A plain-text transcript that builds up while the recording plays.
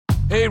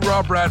Hey,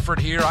 Rob Bradford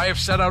here. I have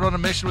set out on a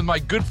mission with my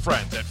good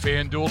friends at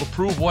FanDuel to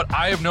prove what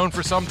I have known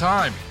for some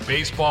time.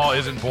 Baseball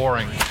isn't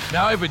boring.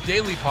 Now I have a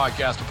daily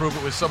podcast to prove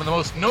it with some of the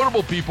most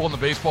notable people in the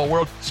baseball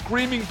world,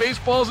 screaming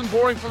baseball isn't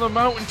boring from the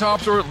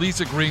mountaintops, or at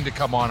least agreeing to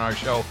come on our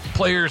show.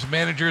 Players,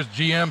 managers,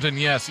 GMs, and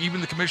yes, even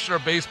the commissioner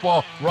of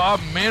baseball, Rob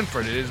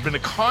Manfred. It has been a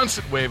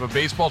constant wave of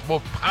baseball's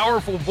most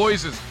powerful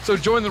voices. So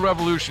join the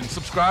revolution.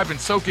 Subscribe and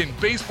soak in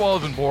Baseball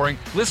Isn't Boring.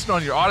 Listen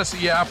on your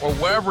Odyssey app or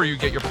wherever you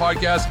get your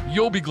podcasts.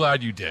 You'll be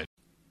glad you did.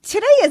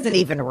 Today isn't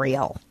even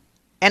real.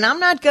 And I'm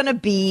not going to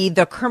be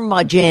the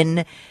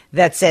curmudgeon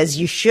that says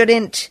you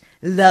shouldn't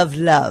love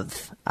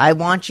love. I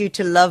want you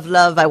to love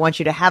love. I want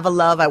you to have a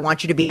love. I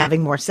want you to be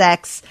having more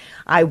sex.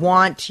 I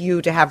want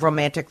you to have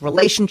romantic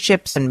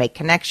relationships and make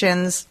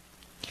connections.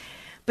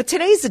 But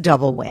today's a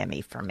double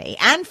whammy for me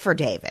and for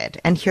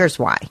David. And here's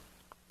why.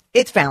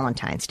 It's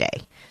Valentine's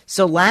Day.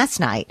 So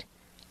last night,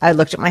 I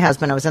looked at my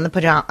husband. I was in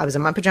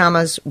my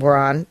pajamas. We're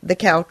on the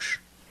couch.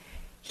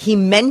 He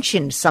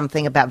mentioned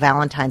something about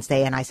Valentine's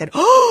Day, and I said,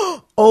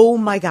 oh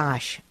my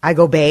gosh. I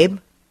go, babe,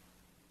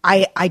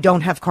 I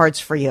don't have cards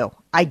for you.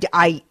 I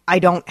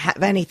don't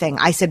have anything.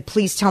 I said,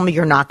 please tell me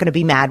you're not going to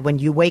be mad when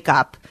you wake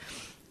up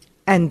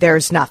and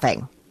there's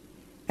nothing.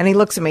 And he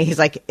looks at me. He's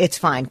like, it's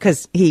fine,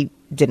 because he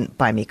didn't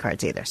buy me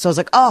cards either. So I was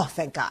like, oh,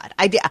 thank God.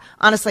 I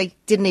honestly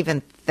didn't even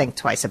think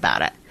twice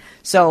about it.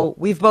 So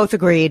we've both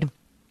agreed,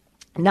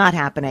 not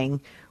happening.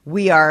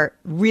 We are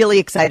really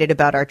excited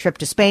about our trip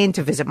to Spain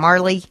to visit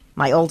Marley,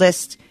 my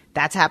oldest.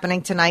 That's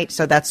happening tonight.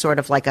 So that's sort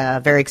of like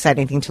a very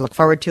exciting thing to look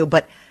forward to.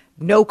 But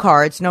no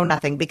cards, no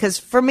nothing. Because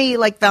for me,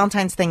 like,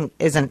 Valentine's thing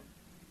isn't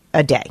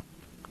a day.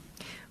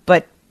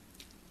 But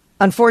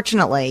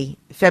unfortunately,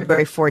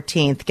 February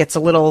 14th gets a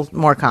little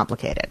more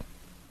complicated.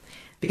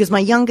 Because my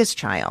youngest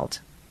child,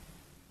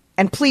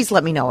 and please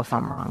let me know if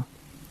I'm wrong,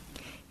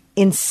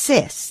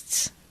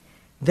 insists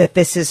that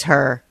this is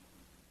her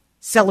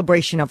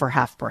celebration of her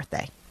half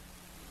birthday.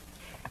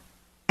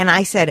 And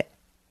I said,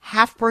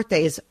 half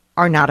birthdays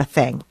are not a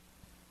thing.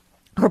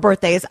 Her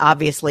birthday is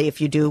obviously,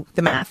 if you do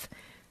the math,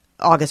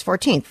 August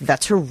 14th.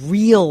 That's her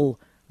real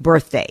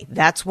birthday.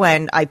 That's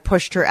when I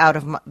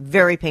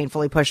very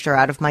painfully pushed her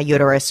out of my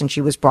uterus, and she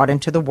was brought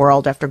into the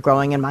world after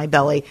growing in my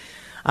belly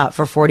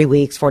for 40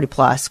 weeks, 40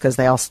 plus, because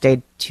they all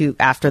stayed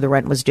after the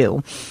rent was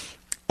due.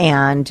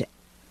 And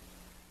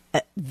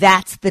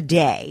that's the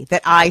day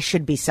that I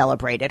should be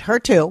celebrated. Her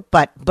too,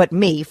 but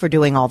me for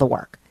doing all the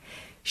work.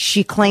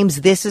 She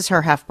claims this is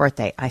her half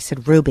birthday. I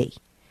said, Ruby,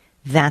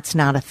 that's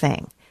not a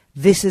thing.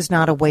 This is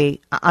not a way.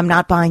 I'm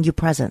not buying you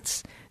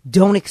presents.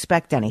 Don't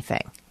expect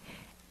anything.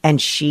 And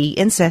she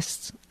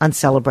insists on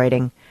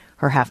celebrating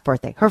her half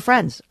birthday. Her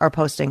friends are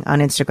posting on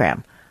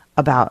Instagram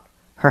about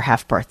her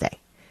half birthday.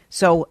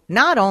 So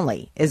not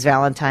only is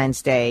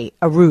Valentine's Day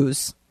a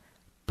ruse,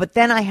 but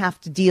then I have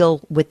to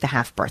deal with the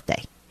half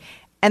birthday.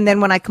 And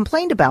then when I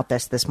complained about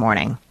this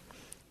morning,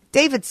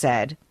 David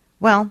said,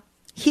 well,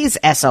 he's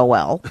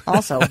SOL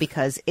also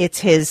because it's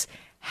his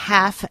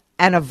half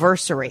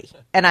anniversary.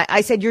 And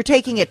I said, you're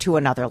taking it to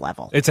another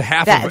level. It's a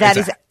half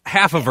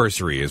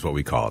anniversary is what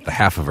we call it, the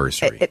half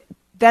anniversary.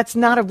 That's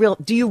not a real,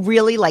 do you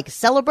really like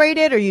celebrate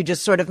it, or you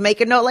just sort of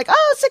make a note like,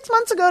 6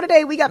 months ago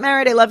today we got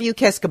married, I love you,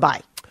 kiss,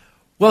 goodbye?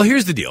 Well,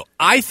 here's the deal.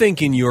 I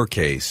think in your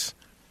case,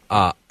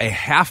 a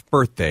half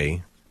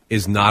birthday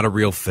is not a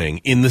real thing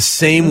in the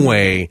same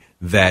way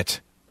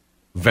that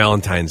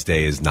Valentine's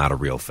Day is not a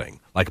real thing.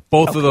 Like,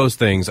 both of those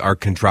things are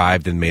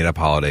contrived and made up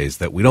holidays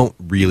that we don't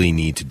really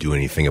need to do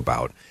anything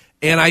about.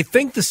 And I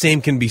think the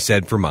same can be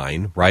said for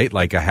mine, right?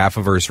 Like, a half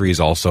anniversary is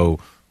also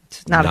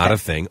not a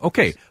thing.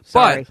 Okay,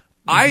 sorry. But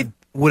I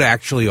would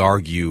actually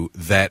argue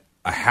that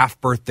a half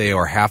birthday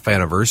or half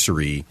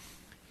anniversary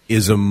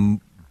is a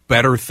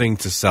better thing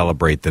to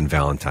celebrate than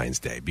Valentine's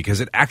Day, because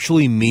it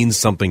actually means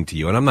something to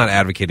you. And I'm not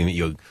advocating that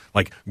you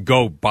like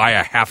go buy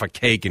a half a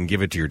cake and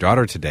give it to your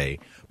daughter today,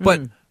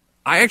 but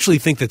I actually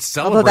think that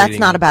celebrating... Although that's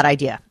not a bad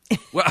idea.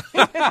 Well,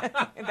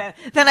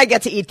 then I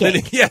get to eat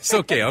cake. Yes,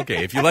 okay.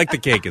 If you like the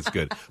cake, it's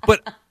good.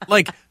 But,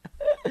 like,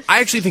 I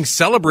actually think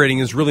celebrating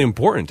is really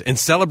important, and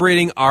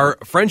celebrating our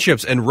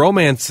friendships and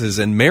romances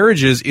and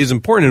marriages is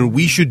important, and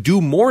we should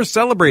do more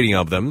celebrating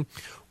of them.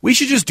 We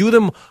should just do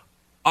them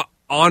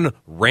on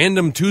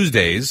random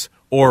Tuesdays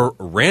or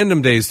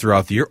random days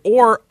throughout the year,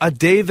 or a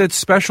day that's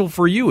special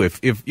for you. If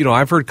you know,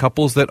 I've heard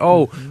couples that,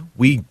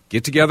 we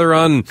get together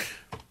on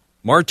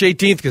March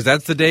 18th because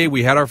that's the day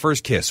we had our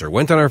first kiss or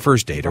went on our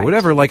first date or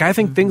whatever. Like, I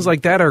think things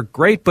like that are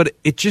great, but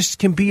it just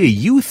can be a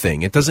you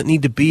thing. It doesn't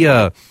need to be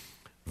a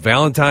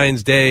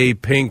Valentine's Day,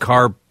 pink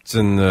hearts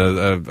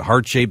and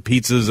heart-shaped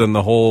pizzas and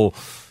the whole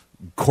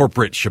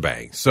corporate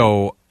shebang.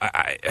 So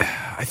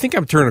I think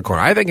I'm turning a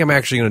corner. I think I'm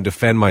actually going to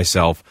defend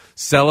myself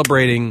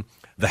celebrating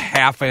the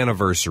half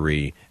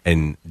anniversary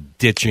and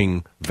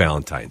ditching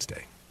Valentine's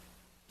Day.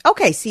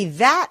 Okay, see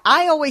that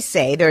I always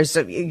say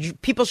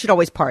people should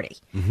always party.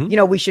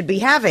 We should be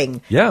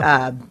having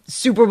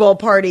Super Bowl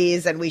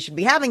parties, and we should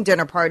be having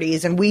dinner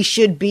parties, and we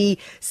should be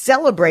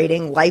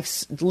celebrating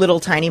life's little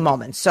tiny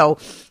moments. So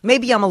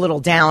maybe I'm a little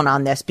down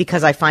on this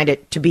because I find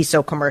it to be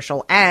so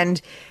commercial,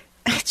 and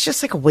it's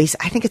just like a waste.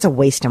 I think it's a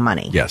waste of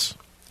money. Yes.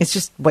 It's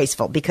just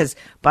wasteful because,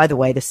 by the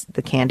way,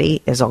 the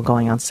candy is all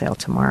going on sale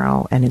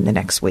tomorrow and in the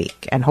next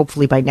week. And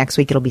hopefully by next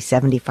week, it'll be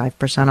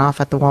 75% off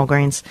at the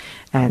Walgreens.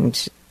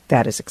 And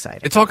that is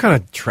exciting. It's all kind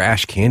of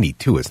trash candy,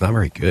 too. It's not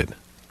very good.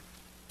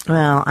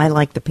 Well, I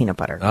like the peanut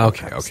butter.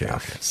 Okay.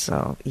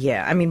 So,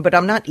 yeah. I mean, but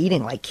I'm not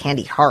eating like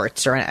candy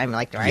hearts or I'm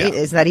like, right? Yeah.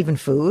 Is that even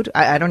food?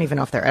 I don't even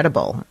know if they're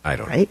edible. I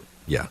don't know. Right?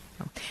 Yeah.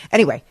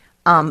 Anyway,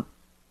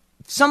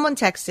 someone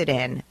texted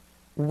in,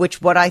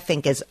 what I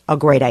think is a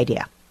great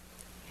idea.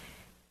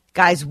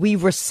 Guys, we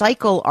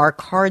recycle our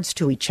cards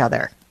to each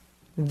other.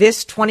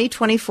 This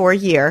 2024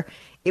 year,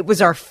 it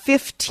was our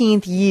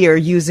 15th year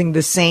using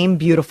the same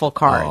beautiful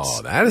cards.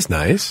 Oh, that is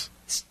nice.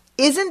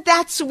 Isn't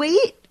that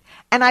sweet?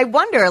 And I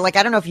wonder, I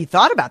don't know if you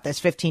thought about this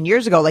 15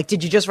 years ago.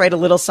 Did you just write a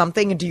little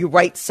something and do you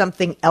write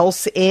something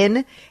else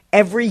in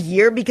every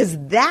year? Because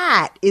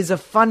that is a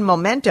fun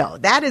memento.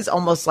 That is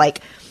almost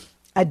like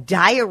a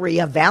diary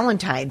of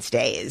Valentine's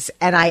days.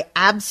 And I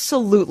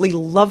absolutely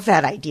love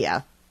that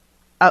idea.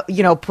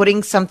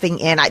 Putting something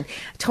in. I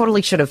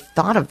totally should have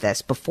thought of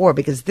this before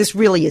because this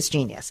really is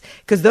genius.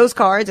 Because those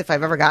cards, if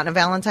I've ever gotten a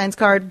Valentine's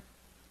card,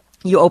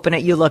 you open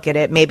it, you look at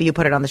it, maybe you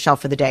put it on the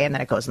shelf for the day and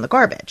then it goes in the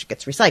garbage. It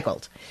gets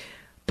recycled.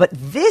 But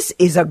this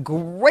is a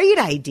great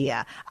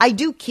idea. I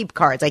do keep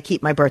cards. I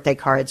keep my birthday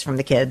cards from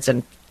the kids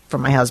and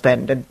from my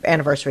husband and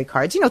anniversary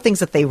cards, things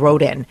that they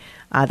wrote in.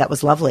 That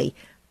was lovely.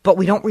 But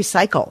we don't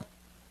recycle.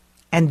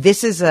 And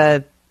this is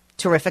a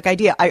terrific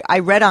idea. I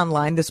read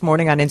online this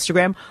morning on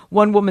Instagram,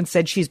 one woman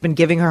said she's been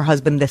giving her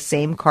husband the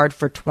same card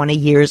for 20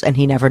 years and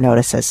he never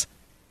notices.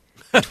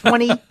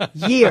 20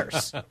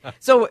 years.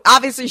 So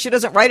obviously she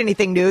doesn't write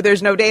anything new.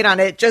 There's no date on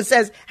it. It just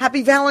says,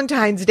 Happy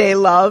Valentine's Day,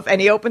 love. And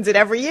he opens it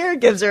every year,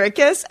 gives her a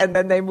kiss, and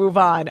then they move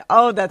on.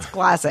 Oh, that's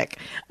classic.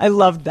 I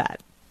loved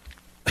that.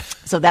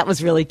 So that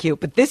was really cute.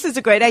 But this is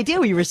a great idea.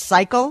 We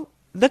recycle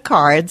the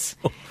cards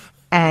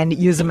and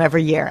use them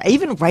every year.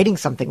 Even writing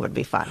something would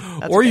be fun.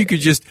 Or you could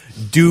just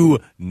do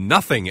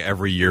nothing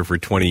every year for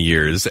 20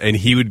 years, and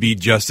he would be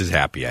just as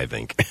happy, I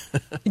think.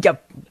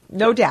 Yep,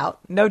 no doubt.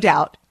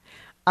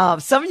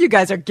 Some of you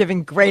guys are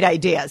giving great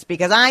ideas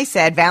because I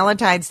said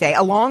Valentine's Day,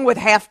 along with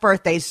half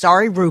birthdays,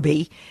 sorry,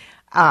 Ruby,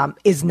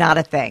 is not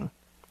a thing.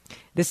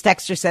 This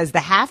texter says the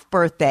half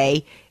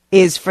birthday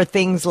is for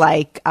things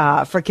like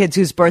for kids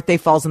whose birthday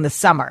falls in the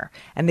summer,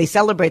 and they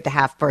celebrate the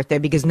half birthday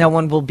because no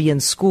one will be in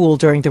school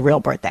during the real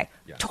birthday.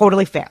 Yeah.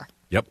 Totally fair.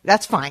 Yep.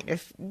 That's fine.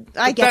 If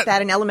I get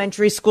that in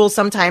elementary school,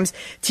 sometimes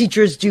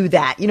teachers do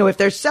that. If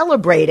they're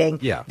celebrating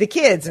the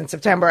kids in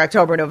September,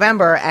 October,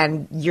 November,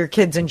 and your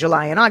kids in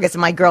July and August,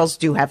 and my girls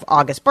do have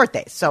August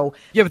birthdays. So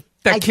yeah,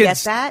 but get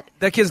that.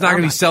 That kid's not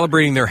going to be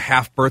celebrating their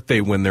half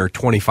birthday when they're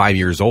 25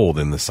 years old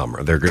in the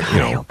summer. They're God,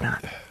 I hope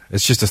not.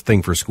 It's just a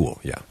thing for school.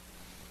 Yeah.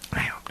 I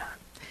hope not.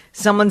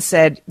 Someone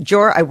said,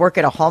 Jor, I work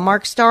at a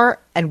Hallmark store,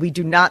 and we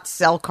do not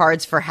sell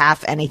cards for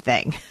half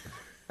anything.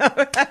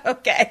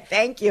 Okay,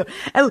 thank you.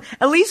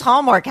 At least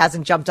Hallmark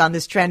hasn't jumped on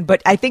this trend,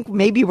 but I think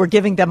maybe we're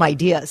giving them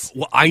ideas.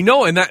 Well, I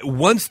know, and that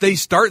once they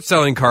start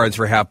selling cards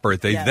for half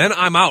birthday, then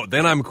I'm out.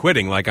 Then I'm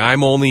quitting.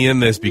 I'm only in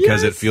this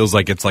because it feels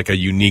like it's like a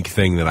unique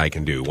thing that I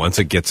can do. Once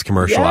it gets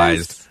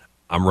commercialized,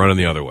 I'm running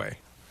the other way.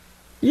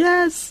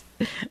 Yes.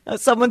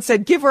 Someone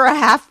said, give her a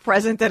half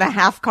present and a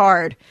half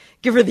card.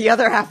 Give her the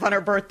other half on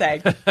her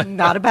birthday.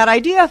 Not a bad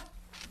idea.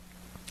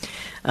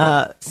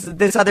 So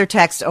this other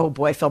text, oh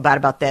boy, I feel bad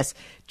about this.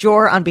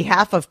 Jor, on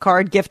behalf of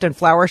card, gift, and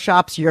flower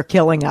shops, you're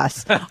killing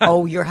us.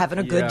 Oh, you're having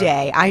a good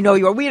day. I know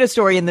you are. We had a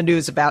story in the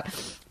news about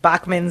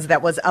Bachman's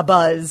that was a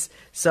buzz.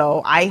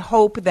 So I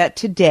hope that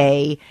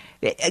today,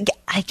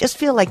 I just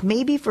feel like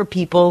maybe for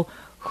people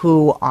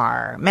who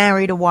are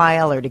married a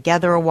while or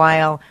together a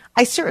while,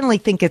 I certainly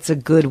think it's a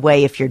good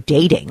way if you're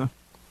dating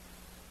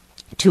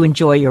to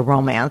enjoy your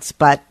romance.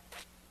 But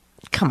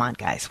come on,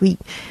 guys,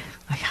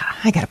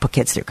 I got to put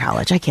kids through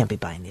college. I can't be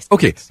buying these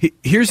things. Okay,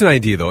 here's an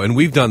idea though, and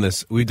we've done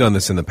this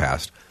in the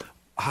past.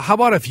 How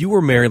about if you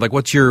were married?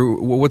 What's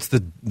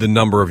the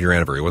number of your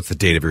anniversary? What's the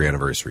date of your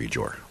anniversary,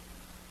 Jor?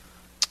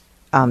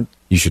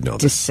 You should know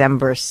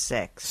December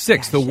 6th.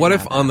 6th. So what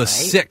if on the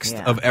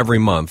 6th of every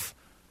month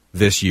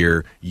this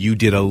year you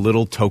did a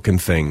little token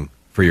thing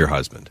for your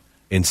husband?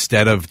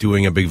 Instead of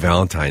doing a big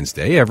Valentine's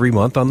Day every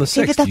month on the 6th,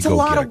 David, that's you go a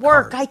lot get of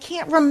work. card. I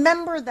can't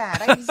remember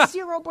that. I have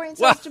zero brain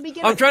cells to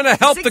begin with. I'm trying to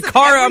help the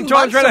card. I'm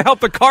trying to help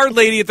the card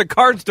lady at the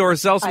card store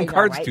sell some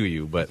cards to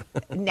you. But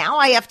now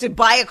I have to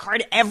buy a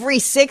card every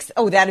 6th.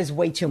 Oh, that is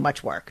way too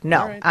much work.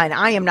 No, right. And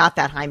I am not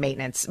that high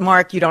maintenance.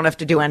 Mark, you don't have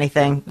to do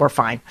anything. We're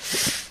fine.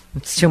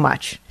 It's too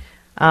much.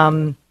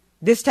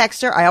 This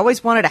texter, I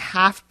always wanted a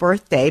half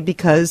birthday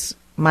because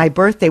my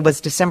birthday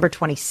was December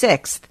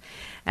 26th.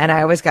 and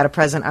I always got a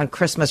present on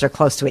Christmas or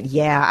close to it.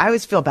 Yeah, I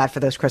always feel bad for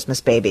those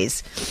Christmas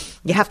babies.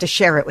 You have to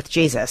share it with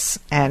Jesus,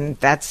 and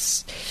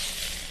that's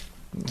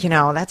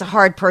a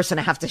hard person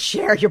to have to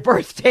share your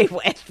birthday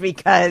with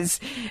because,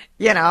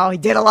 he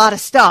did a lot of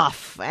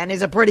stuff and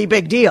is a pretty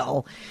big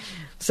deal.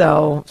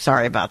 So,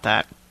 sorry about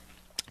that.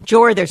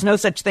 Jor, there's no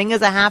such thing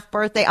as a half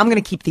birthday. I'm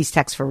going to keep these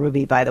texts for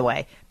Ruby, by the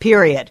way.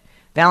 Period.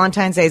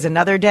 Valentine's Day is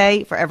another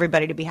day for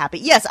everybody to be happy.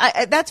 Yes,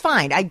 that's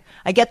fine.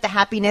 I get the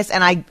happiness,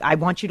 and I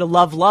want you to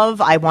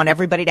love. I want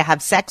everybody to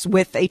have sex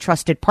with a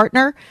trusted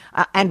partner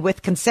and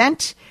with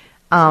consent.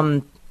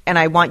 And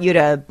I want you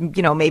to,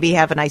 maybe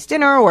have a nice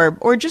dinner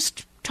or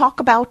just talk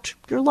about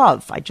your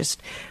love.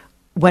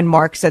 When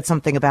Mark said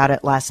something about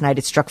it last night,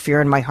 it struck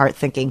fear in my heart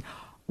thinking,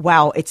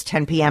 wow, it's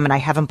 10 p.m. and I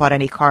haven't bought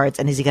any cards,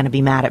 and is he going to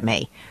be mad at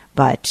me?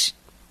 But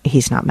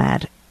he's not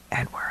mad,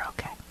 and we're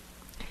okay.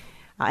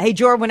 Hey,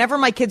 Jor, whenever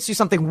my kids do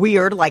something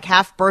weird, like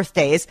half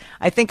birthdays,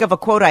 I think of a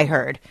quote I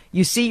heard.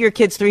 You see your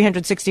kids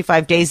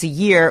 365 days a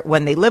year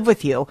when they live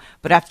with you,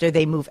 but after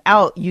they move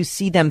out, you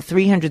see them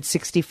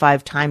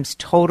 365 times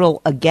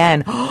total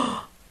again.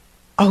 Oh,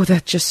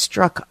 that just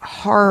struck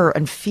horror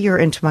and fear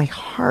into my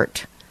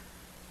heart.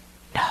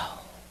 No.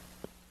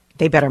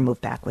 They better move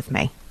back with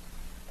me.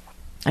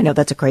 I know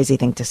that's a crazy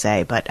thing to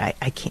say, but I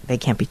can't. They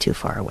can't be too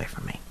far away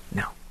from me.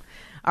 No.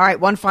 All right,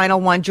 one final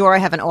one. Jor, I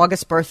have an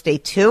August birthday,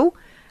 too.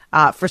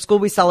 For school,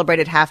 we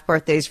celebrated half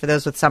birthdays. For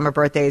those with summer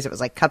birthdays, it was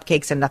like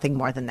cupcakes and nothing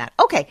more than that.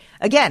 Okay,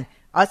 again,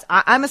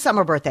 I'm a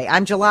summer birthday.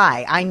 I'm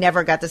July. I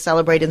never got to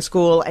celebrate in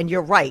school, and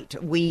you're right.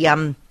 We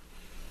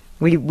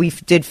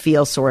did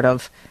feel sort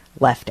of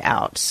left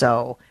out.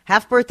 So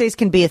half birthdays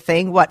can be a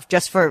thing. What,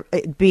 just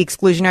be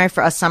exclusionary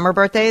for us summer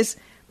birthdays?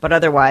 But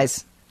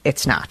otherwise,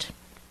 it's not.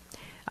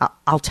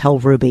 I'll tell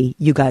Ruby,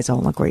 you guys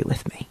all agree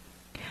with me.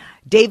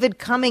 David,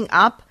 coming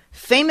up,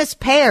 famous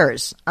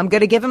pairs. I'm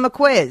going to give him a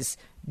quiz.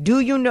 Do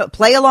you know?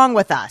 Play along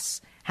with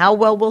us. How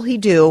well will he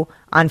do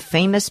on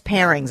famous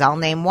pairings? I'll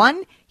name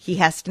one. He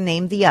has to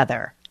name the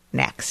other.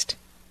 Next.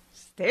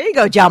 There you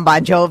go, John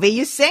Bon Jovi.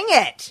 You sing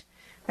it.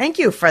 Thank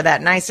you for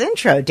that nice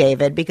intro,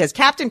 David, because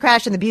Captain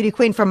Crash and the Beauty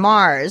Queen from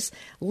Mars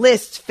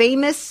lists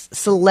famous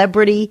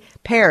celebrity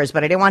pairs,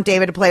 but I didn't want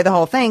David to play the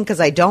whole thing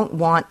because I don't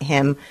want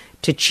him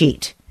to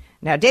cheat.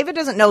 Now, David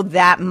doesn't know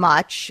that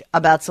much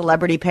about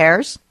celebrity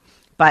pairs,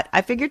 but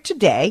I figured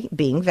today,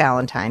 being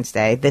Valentine's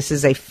Day, this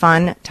is a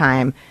fun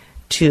time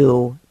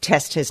to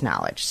test his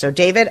knowledge. So,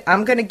 David,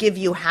 I'm going to give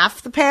you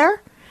half the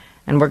pair,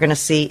 and we're going to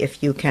see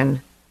if you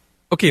can.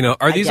 Okay, now,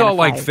 are these all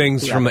like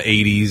things from the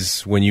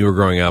 80s when you were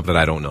growing up that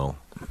I don't know?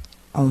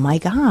 Oh, my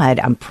God.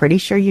 I'm pretty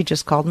sure you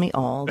just called me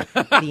old.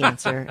 The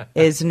answer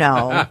is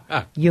no.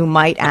 You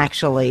might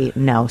actually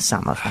know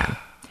some of them.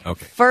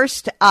 Okay.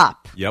 First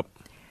up. Yep.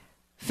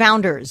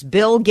 Founders,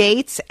 Bill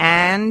Gates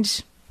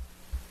and...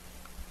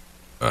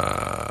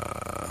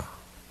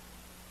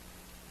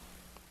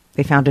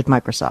 They founded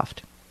Microsoft.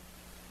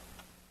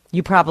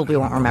 You probably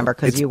won't remember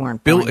because you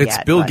weren't born yet. It's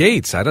Bill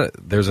Gates.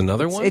 There's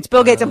another one? It's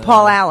Bill Gates and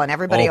Paul Allen.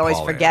 Everybody always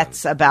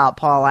forgets about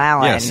Paul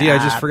Allen. Yeah, see, I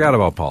just forgot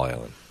about Paul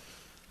Allen.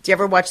 Do you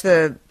ever watch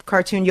the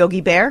cartoon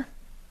Yogi Bear?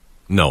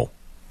 No.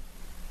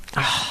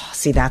 Oh,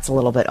 see, that's a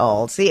little bit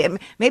old. See,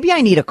 maybe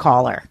I need a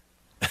caller.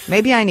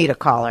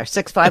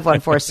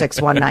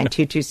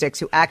 651-461-9226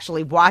 who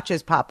actually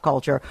watches pop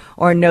culture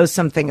or knows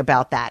something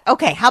about that.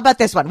 Okay, how about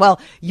this one? Well,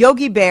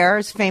 Yogi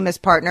Bear's famous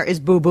partner is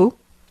Boo Boo,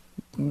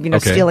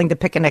 stealing the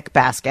picnic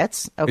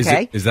baskets.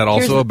 Okay. Is that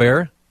also a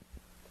bear?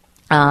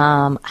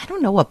 I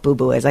don't know what Boo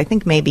Boo is. I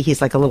think maybe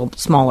he's like a little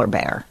smaller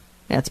bear.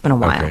 Yeah, it's been a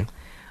while. Okay.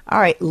 All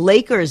right,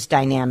 Lakers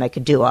dynamic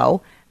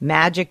duo,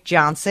 Magic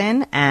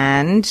Johnson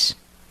and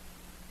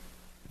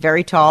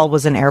very tall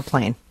was an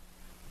airplane.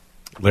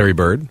 Larry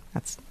Bird?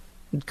 That's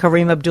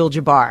Kareem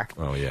Abdul-Jabbar.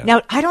 Oh, yeah.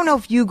 Now, I don't know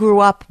if you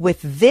grew up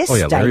with this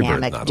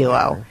dynamic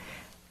duo.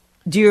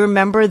 Do you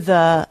remember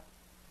the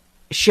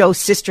show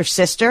Sister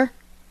Sister?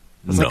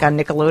 It was like on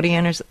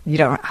Nickelodeon or something. You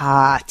don't.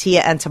 Tia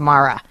and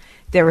Tamara.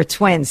 They were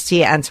twins,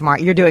 Tia and Tamara.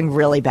 You're doing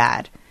really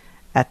bad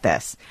at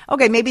this.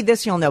 Okay, maybe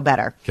this you'll know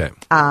better. Okay.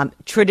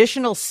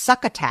 Traditional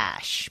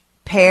succotash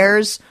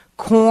pairs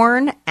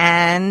corn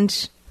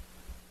and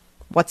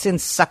what's in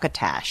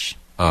succotash?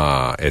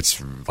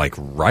 It's like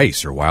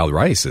rice or wild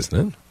rice,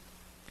 isn't it?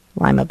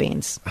 Lima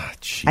beans.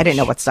 I didn't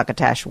know what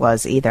succotash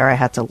was either. I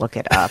had to look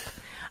it up.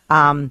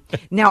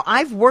 Now,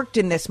 I've worked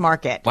in this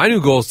market. My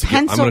new goal is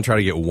I'm going to try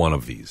to get one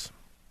of these.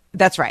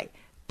 That's right.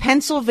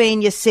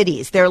 Pennsylvania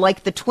cities. They're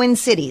like the twin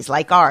cities,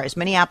 like ours,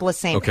 Minneapolis,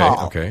 St.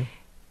 Paul. Okay.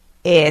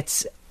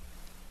 It's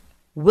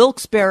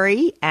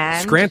Wilkes-Barre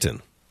and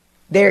Scranton.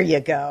 There you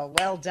go.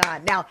 Well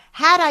done. Now,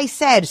 had I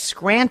said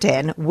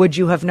Scranton, would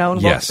you have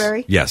known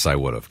Wilkes-Barre? Yes, I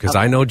would have, because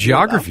I know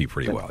geography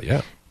pretty well,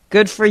 yeah.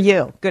 Good for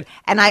you. Good.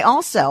 And I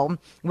also,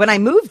 when I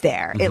moved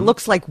there, it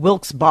looks like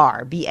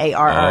Wilkes-Barre,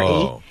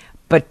 B-A-R-R-E,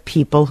 but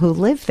people who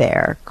live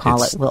there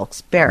call it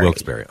Wilkes-Barre.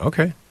 Wilkes-Barre,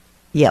 okay.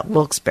 Yeah,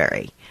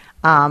 Wilkes-Barre.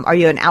 Are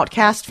you an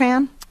Outcast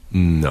fan?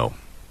 No.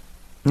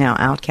 No,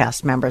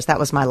 Outcast members. That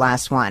was my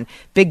last one.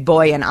 Big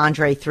Boy and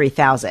Andre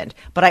 3000.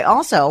 But I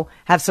also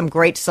have some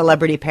great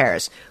celebrity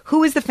pairs.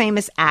 Who is the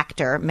famous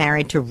actor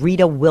married to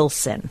Rita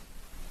Wilson?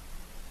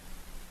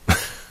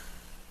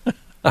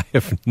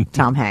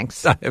 Tom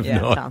Hanks. I have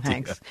no Tom idea.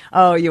 Hanks.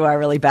 Oh, you are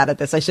really bad at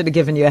this. I should have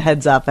given you a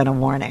heads up and a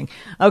warning.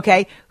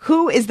 Okay.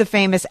 Who is the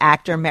famous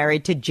actor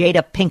married to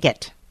Jada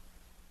Pinkett?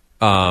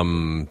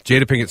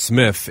 Jada Pinkett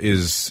Smith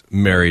is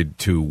married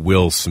to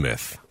Will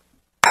Smith.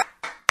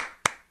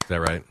 Is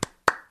that right?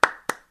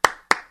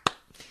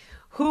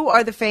 Who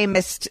are the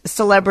famous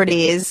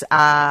celebrities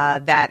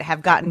that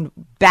have gotten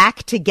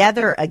back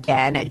together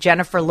again?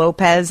 Jennifer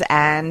Lopez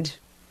and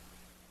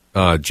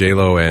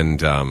J-Lo and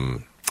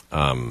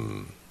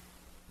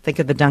think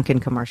of the Dunkin'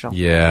 commercial.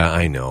 yeah,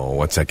 I know.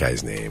 What's that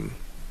guy's name?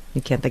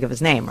 You can't think of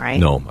his name, right?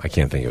 No, I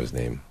can't think of his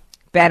name.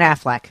 Ben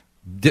Affleck.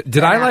 Did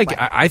I like?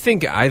 I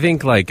think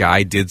like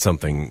I did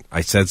something.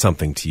 I said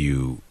something to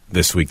you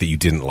this week that you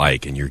didn't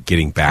like, and you're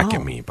getting back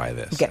at me by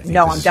this. Okay.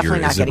 No, I'm definitely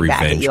not getting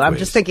back at you. I'm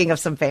just thinking of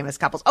some famous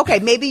couples. Okay,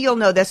 maybe you'll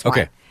know this one.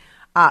 Okay.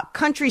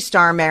 Country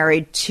star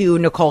married to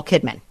Nicole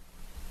Kidman.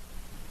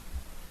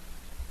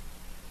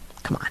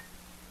 Come on.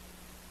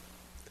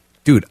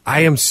 Dude,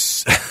 I am.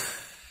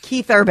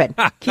 Keith Urban.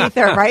 Keith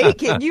Urban,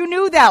 right? You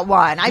knew that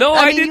one. No,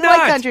 I mean, did you not.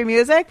 like country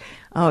music?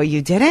 Oh,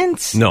 you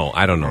didn't? No,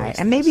 I don't know. All right,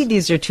 and maybe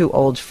these are too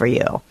old for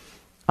you.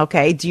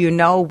 Okay, do you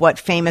know what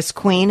famous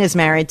queen is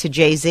married to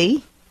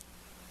Jay-Z?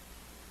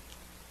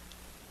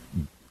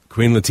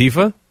 Queen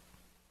Latifah?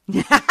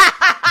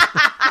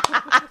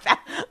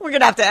 We're going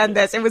to have to end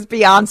this. It was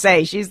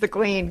Beyonce. She's the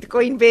queen,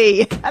 Queen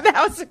Bee.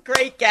 That was a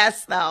great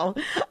guess, though.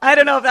 I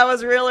don't know if that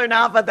was real or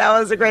not, but that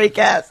was a great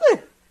guess.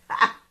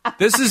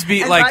 This is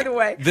And by the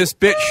way- this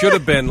bit should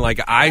have been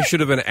like I should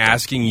have been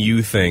asking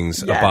you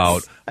things Yes,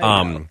 about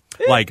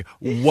like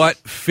what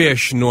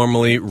fish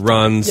normally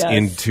runs Yes.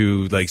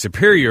 into Lake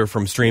Superior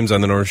from streams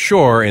on the North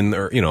Shore in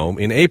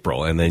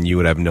April, and then you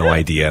would have no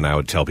idea, and I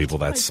would tell people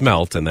that's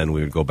smelt, and then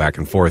we would go back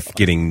and forth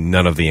getting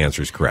none of the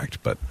answers correct.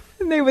 But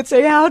And they would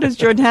say, how does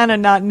Jordana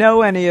not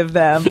know any of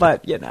them?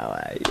 But,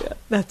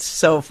 that's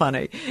so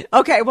funny.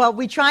 Okay, well,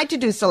 we tried to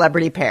do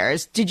celebrity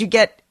pairs. Did you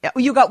get,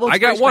 you got I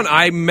got one.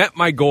 I met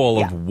my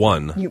goal of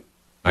one.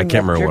 I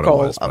can't remember what it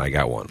was, but I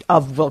got one.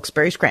 Of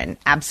Wilkes-Barre Scranton,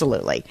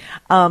 absolutely.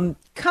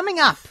 Coming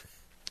up,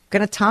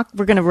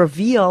 we're going to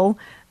reveal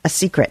a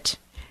secret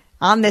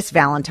on this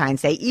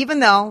Valentine's Day,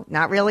 even though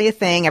not really a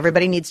thing.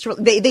 Everybody needs to,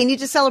 they need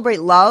to celebrate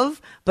love,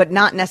 but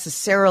not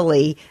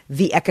necessarily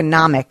the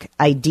economic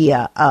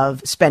idea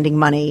of spending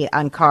money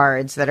on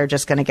cards that are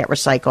just going to get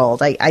recycled.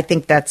 I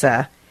think that's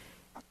a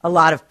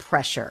lot of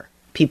pressure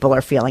people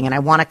are feeling, and I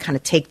want to kind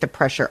of take the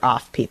pressure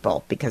off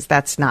people because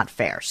that's not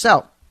fair.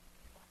 So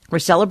we're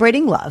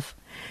celebrating love.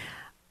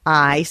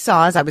 I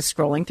saw, as I was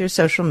scrolling through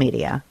social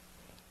media,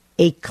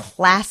 a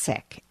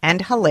classic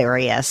and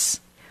hilarious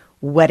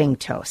wedding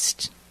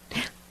toast.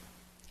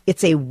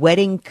 It's a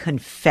wedding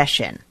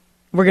confession.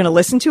 We're going to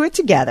listen to it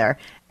together,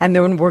 and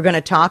then we're going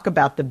to talk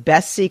about the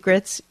best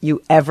secrets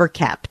you ever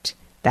kept.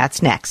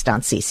 That's next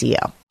on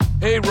CCO.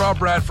 Hey, Rob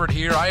Bradford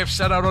here. I have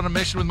set out on a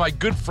mission with my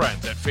good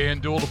friends at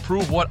FanDuel to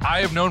prove what I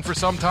have known for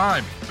some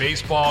time.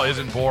 Baseball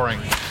isn't boring.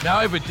 Now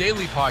I have a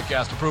daily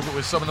podcast to prove it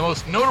with some of the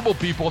most notable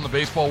people in the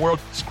baseball world,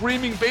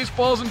 screaming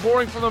baseball isn't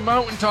boring from the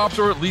mountaintops,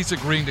 or at least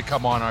agreeing to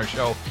come on our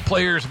show.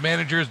 Players,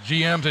 managers,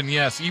 GMs, and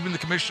yes, even the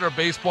commissioner of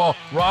baseball,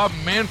 Rob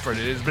Manfred.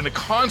 It has been a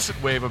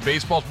constant wave of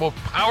baseball's most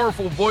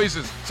powerful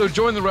voices. So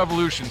join the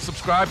revolution.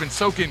 Subscribe and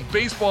soak in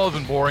Baseball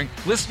Isn't Boring.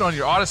 Listen on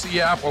your Odyssey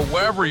app or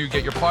wherever you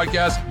get your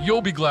podcasts.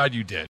 You'll be glad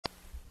you did.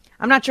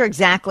 I'm not sure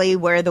exactly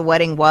where the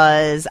wedding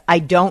was. I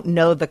don't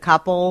know the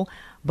couple,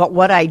 but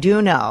what I do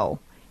know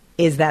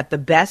is that the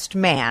best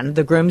man,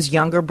 the groom's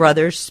younger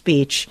brother's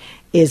speech,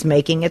 is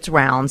making its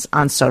rounds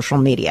on social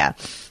media.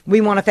 We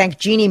want to thank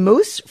Jeannie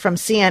Moose from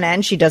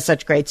CNN. She does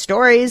such great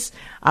stories.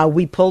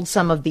 We pulled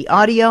some of the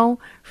audio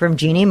from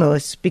Jeannie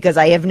Moose because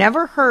I have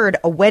never heard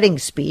a wedding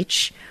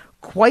speech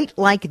quite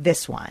like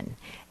this one.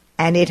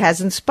 And it has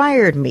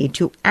inspired me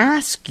to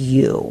ask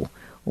you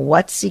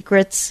what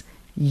secrets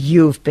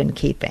you've been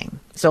keeping.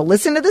 So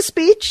listen to the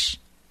speech,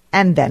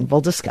 and then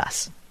we'll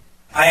discuss.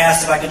 I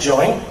asked if I could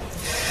join,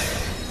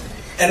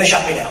 and they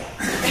shut me down.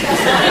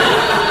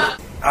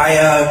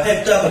 I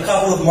picked up a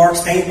couple of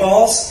Mark's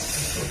paintballs,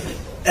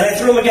 and I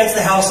threw them against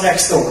the house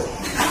next door. Wait.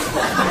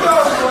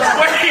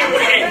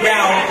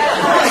 Now,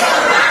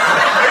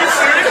 Are you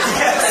serious?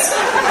 yes,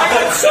 I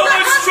got so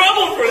much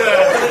trouble for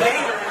that. the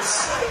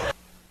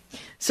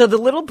neighbors. So the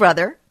little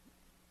brother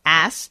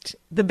asked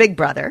the big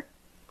brother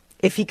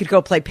if he could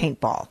go play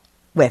paintball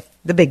with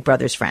the big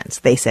brother's friends.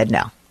 They said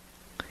no.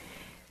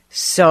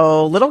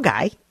 So little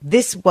guy,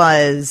 this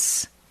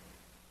was,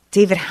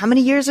 David, how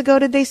many years ago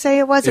did they say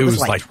it was? It was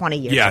like 20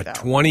 years ago. Yeah,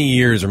 20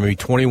 years or maybe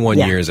 21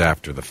 years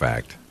after the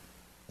fact.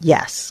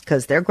 Yes,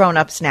 because they're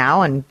grown-ups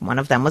now, and one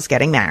of them was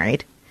getting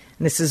married.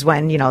 And this is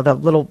when, the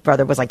little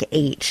brother was like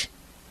 8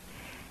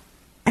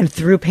 and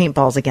threw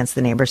paintballs against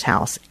the neighbor's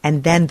house.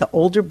 And then the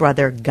older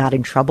brother got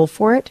in trouble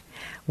for it,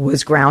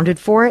 was grounded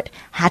for it,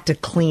 had to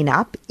clean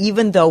up,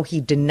 even though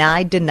he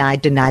denied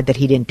that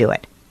he didn't do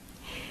it.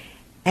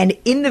 And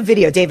in the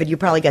video, David, you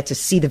probably got to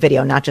see the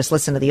video, not just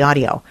listen to the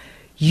audio.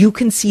 You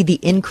can see the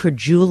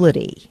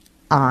incredulity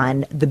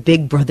on the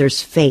big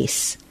brother's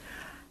face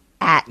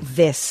at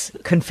this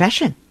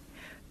confession,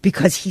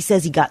 because he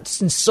says he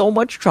got in so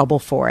much trouble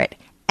for it.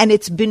 And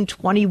it's been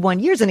 21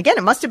 years. And again,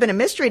 it must have been a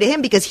mystery to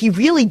him because he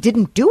really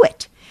didn't do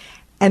it.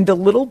 And the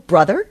little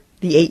brother,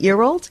 the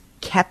 8-year-old,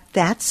 kept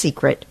that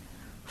secret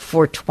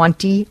for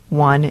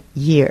 21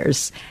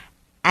 years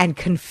and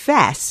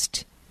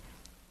confessed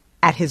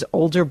at his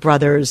older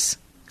brother's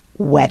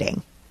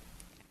wedding.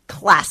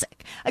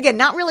 Classic. Again,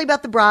 not really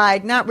about the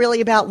bride, not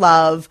really about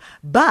love,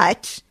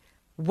 but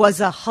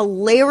was a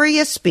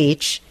hilarious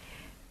speech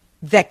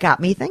that got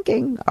me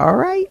thinking, all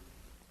right,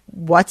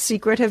 what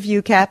secret have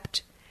you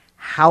kept?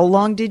 How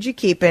long did you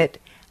keep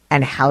it?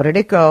 And how did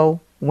it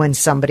go when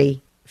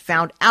somebody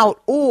found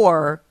out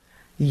or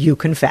you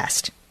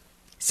confessed?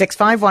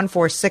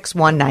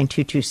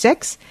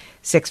 651-461-9226.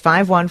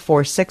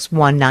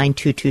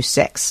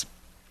 651-461-9226.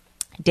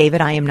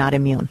 David, I am not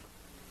immune.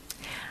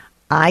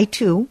 I,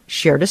 too,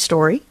 shared a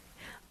story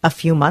a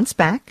few months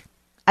back.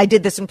 I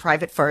did this in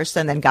private first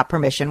and then got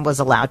permission, was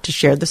allowed to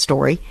share the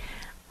story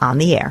on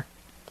the air.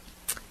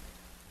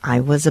 I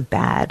was a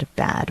bad,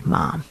 bad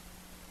mom.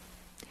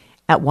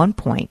 At one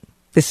point,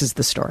 this is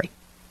the story,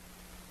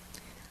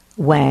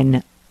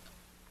 when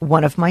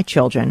one of my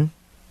children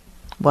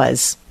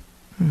was,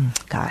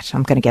 gosh,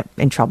 I'm going to get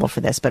in trouble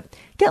for this, but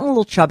getting a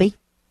little chubby,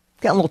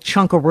 getting a little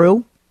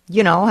chunkaroo,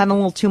 having a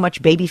little too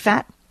much baby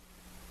fat.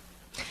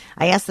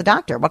 I asked the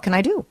doctor, what can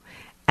I do?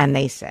 And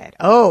they said,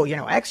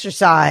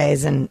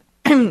 exercise and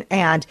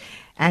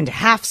and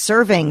half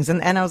servings.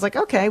 And I was like,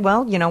 okay,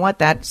 well, you know what?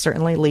 That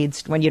certainly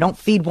leads, when you don't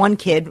feed one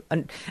kid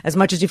as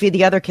much as you feed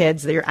the other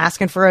kids, you're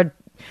asking for a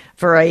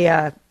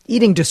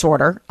eating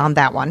disorder on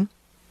that one.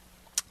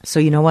 So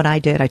you know what I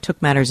did? I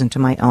took matters into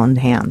my own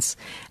hands.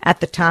 At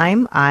the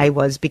time, I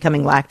was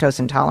becoming lactose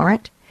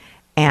intolerant,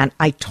 and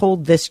I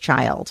told this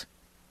child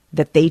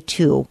that they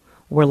too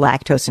were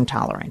lactose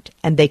intolerant,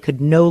 and they could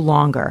no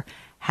longer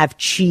have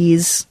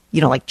cheese,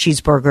 like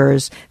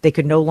cheeseburgers. They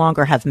could no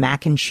longer have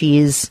mac and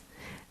cheese.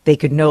 They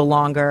could no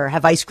longer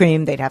have ice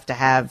cream. They'd have to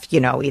have,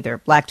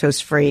 either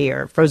lactose-free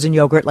or frozen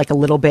yogurt, like a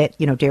little bit,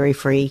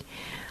 dairy-free.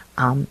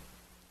 And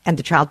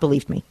the child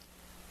believed me.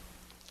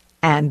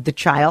 And the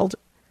child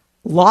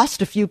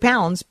lost a few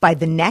pounds by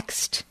the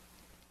next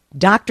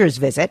doctor's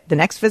visit, the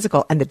next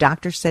physical. And the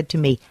doctor said to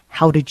me,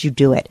 how did you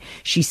do it?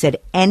 She said,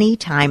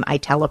 anytime I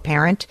tell a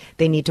parent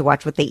they need to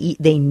watch what they eat,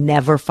 they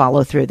never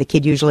follow through. The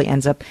kid usually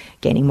ends up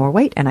gaining more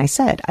weight. And I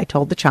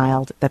told the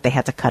child that they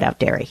had to cut out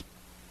dairy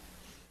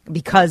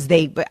because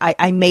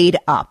I made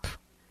up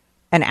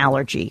an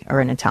allergy or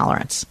an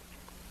intolerance.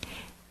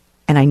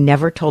 And I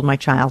never told my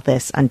child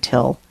this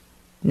until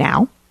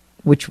now,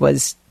 which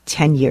was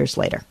 10 years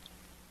later.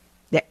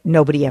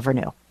 Nobody ever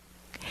knew.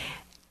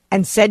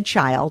 And said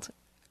child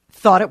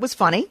thought it was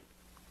funny,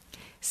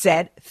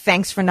 said,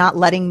 thanks for not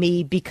letting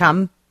me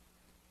become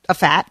a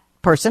fat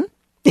person.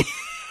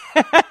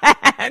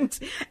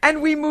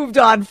 and we moved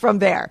on from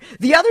there.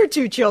 The other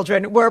two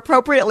children were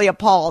appropriately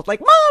appalled. Like,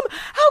 Mom,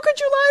 how could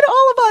you lie to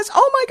all of us?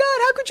 Oh my God,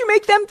 how could you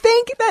make them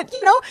think that,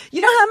 you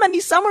know how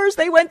many summers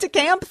they went to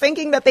camp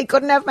thinking that they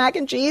couldn't have mac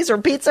and cheese or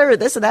pizza or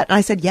this or that? And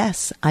I said,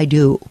 yes, I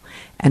do.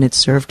 And it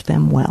served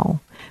them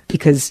well,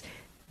 because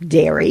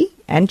dairy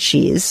and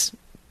cheese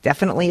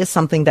definitely is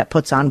something that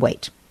puts on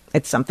weight.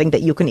 It's something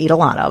that you can eat a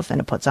lot of, and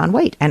it puts on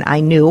weight. And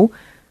I knew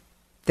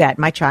that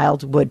my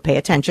child would pay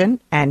attention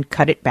and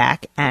cut it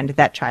back, and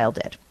that child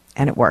did.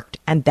 And it worked.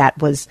 And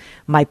that was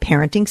my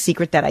parenting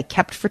secret that I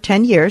kept for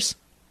 10 years.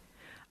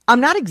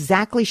 I'm not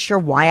exactly sure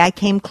why I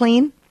came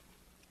clean,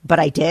 but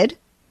I did.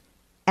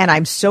 And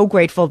I'm so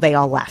grateful they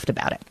all laughed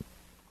about it.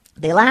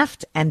 They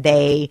laughed and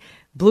they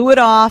blew it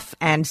off,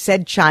 and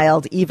said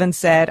child even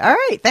said, all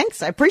right,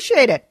 thanks, I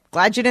appreciate it.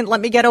 Glad you didn't let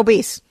me get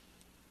obese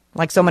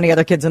like so many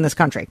other kids in this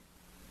country.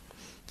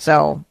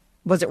 So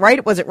was it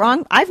right? Was it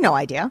wrong? I have no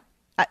idea.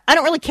 I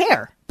don't really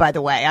care, by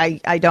the way.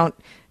 I don't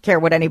care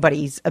what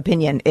anybody's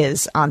opinion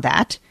is on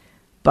that,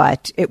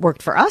 but it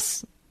worked for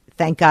us.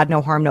 Thank God,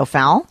 no harm, no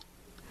foul.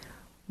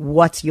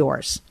 What's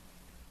yours?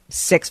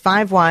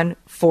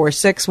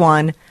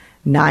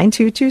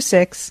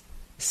 651-461-9226.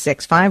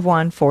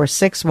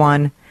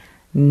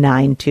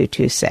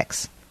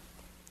 651-461-9226.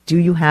 Do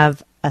you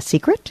have a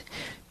secret?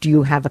 Do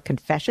you have a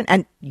confession?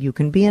 And you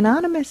can be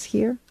anonymous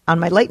here. On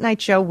my late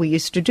night show, we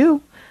used to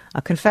do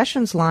a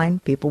confessions line.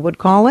 People would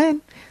call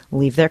in,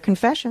 leave their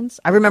confessions.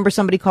 I remember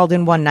somebody called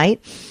in one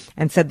night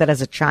and said that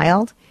as a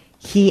child,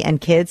 he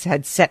and kids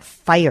had set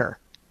fire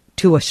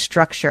to a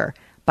structure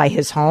by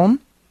his home.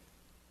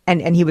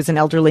 And he was an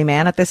elderly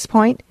man at this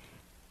point,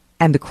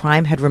 and the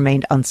crime had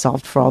remained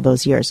unsolved for all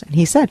those years. And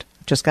he said,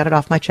 just got it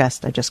off my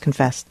chest. I just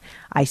confessed.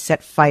 I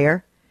set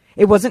fire.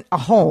 It wasn't a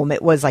home.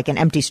 It was like an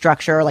empty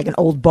structure, like an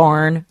old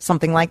barn,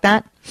 something like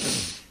that.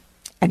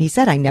 And he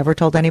said, I never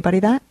told anybody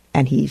that.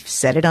 And he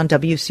said it on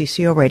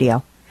WCCO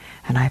radio.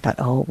 And I thought,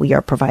 oh, we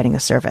are providing a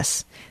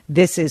service.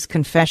 This is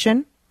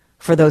confession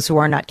for those who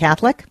are not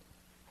Catholic.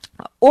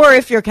 Or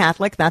if you're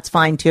Catholic, that's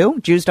fine too.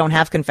 Jews don't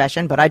have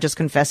confession, but I just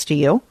confess to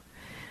you.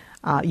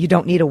 You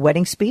don't need a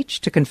wedding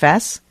speech to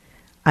confess.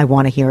 I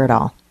want to hear it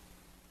all.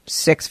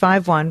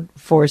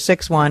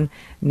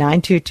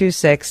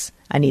 651-461-9226.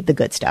 I need the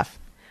good stuff.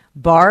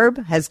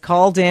 Barb has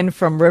called in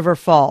from River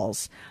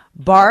Falls.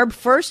 Barb,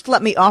 first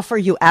let me offer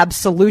you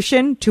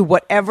absolution to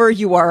whatever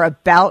you are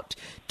about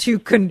to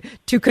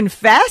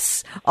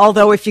confess.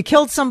 Although if you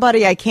killed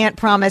somebody, I can't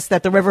promise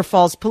that the River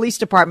Falls Police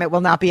Department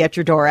will not be at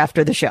your door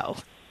after the show.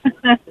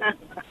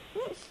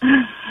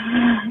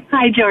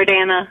 Hi,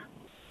 Jordana.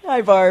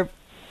 Hi, Barb.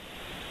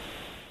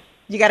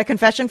 You got a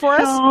confession for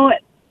us?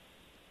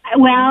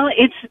 Well,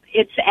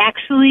 it's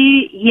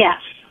actually,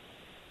 yes.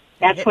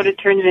 That's what it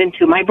turns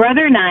into. My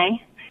brother and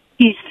I,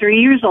 he's 3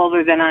 years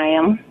older than I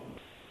am.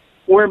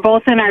 We're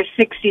both in our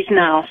 60s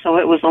now, so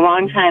it was a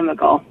long time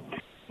ago.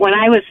 When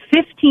I was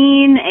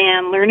 15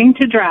 and learning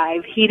to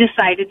drive, he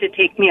decided to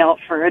take me out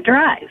for a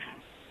drive.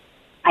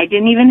 I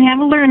didn't even have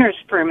a learner's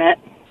permit,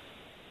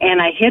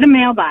 and I hit a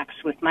mailbox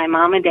with my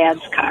mom and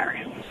dad's car.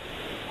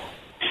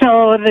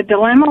 So the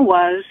dilemma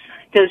was,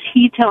 does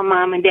he tell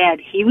mom and dad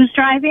he was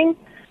driving,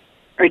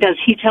 or does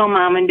he tell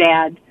mom and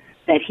dad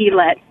that he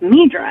let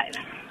me drive?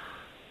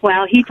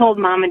 Well, he told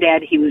mom and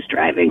dad he was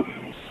driving.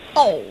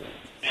 Oh.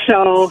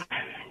 So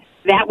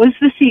that was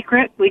the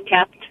secret we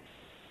kept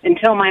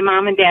until my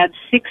mom and dad's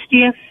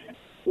 60th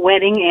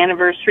wedding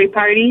anniversary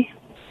party.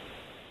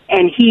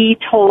 And he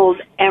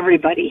told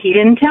everybody. He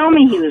didn't tell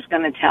me he was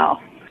going to tell,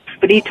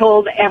 but he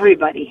told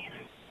everybody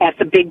at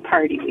the big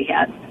party we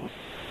had.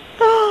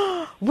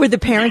 Were the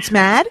parents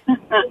mad?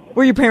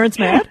 Were your parents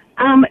mad?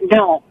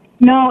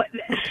 No,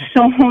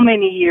 so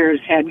many years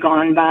had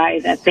gone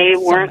by that they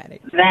weren't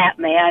that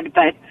mad,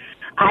 but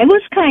I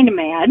was kind of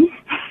mad.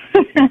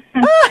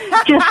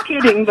 Just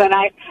kidding, but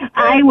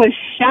I was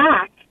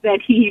shocked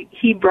that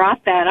he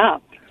brought that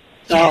up.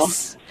 So.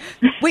 Yes.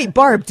 Wait,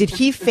 Barb, did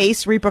he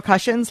face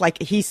repercussions? Like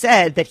he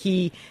said that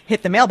he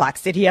hit the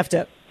mailbox. Did he have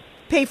to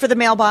pay for the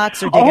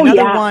mailbox or dig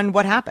another one?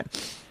 What happened?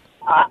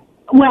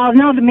 Well,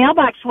 no, the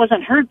mailbox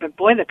wasn't hurt, but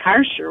boy, the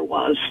car sure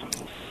was.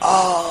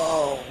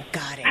 Oh,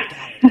 got it.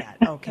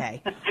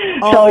 Okay.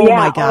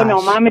 My gosh. Oh,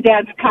 no, Mom and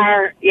Dad's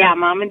car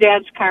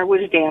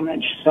was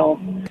damaged, so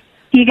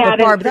he got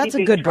it. Barb, that's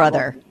a good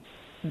brother.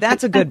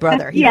 That's a good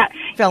brother. He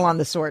fell on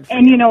the sword for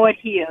and you. You know what?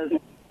 He is.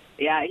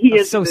 Yeah, he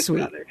is so a good sweet.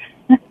 brother.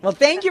 Well,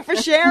 thank you for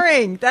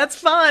sharing. That's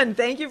fun.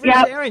 Thank you for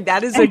sharing.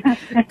 That is a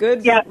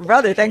good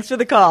brother. Thanks for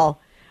the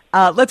call.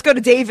 Let's go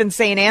to Dave in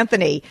St.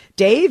 Anthony.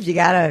 Dave, you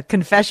got a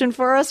confession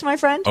for us, my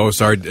friend? Oh,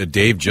 sorry.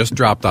 Dave just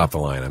dropped off the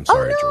line. I'm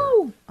sorry,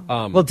 George.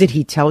 Well, did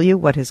he tell you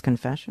what his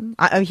confession?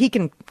 He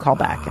can call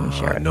back and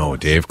share it. No,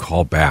 Dave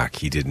called back.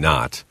 He did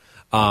not.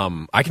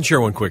 I can share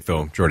one quick,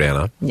 though,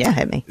 Jordana. Yeah,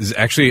 hit me. This is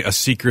actually a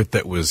secret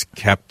that was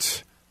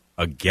kept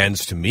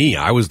against me.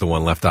 I was the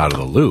one left out of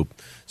the loop.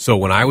 So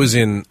when I was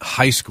in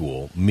high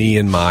school, me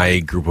and my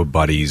group of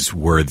buddies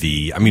were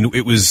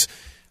it was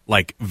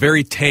like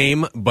very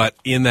tame, but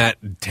in that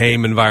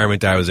tame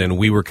environment I was in,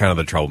 we were kind of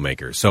the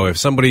troublemakers. So if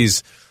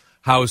somebody's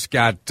house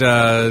got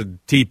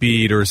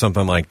teepeed or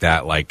something like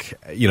that,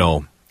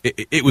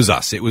 it was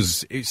us. It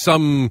was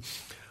some,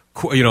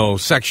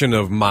 section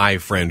of my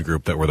friend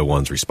group that were the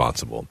ones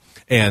responsible.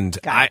 And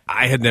I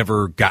had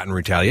never gotten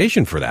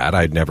retaliation for that.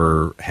 I'd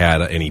never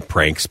had any big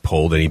pranks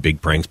pulled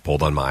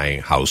on my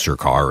house or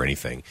car or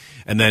anything.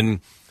 And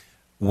then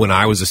when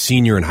I was a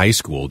senior in high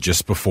school,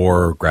 just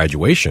before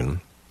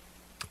graduation,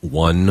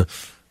 one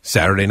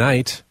Saturday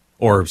night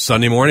or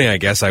Sunday morning, I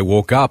guess, I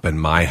woke up and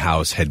my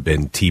house had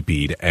been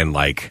teepeed and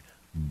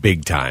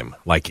big time.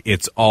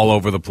 It's all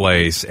over the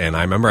place. And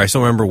I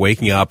still remember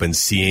waking up and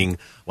seeing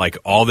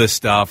all this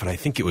stuff. And I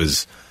think it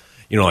was,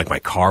 my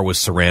car was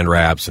saran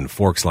wraps and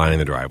forks lining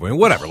the driveway and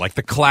whatever,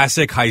 the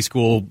classic high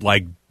school,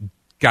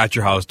 got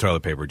your house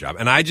toilet paper job.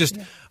 And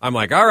I'm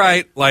like, all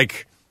right, I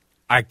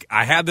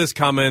had this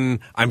coming.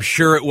 I'm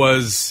sure it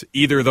was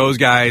either those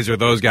guys or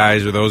those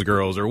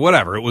girls or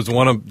whatever. It was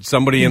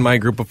somebody in my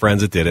group of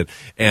friends that did it.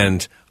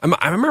 And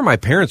I remember my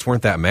parents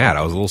weren't that mad.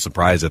 I was a little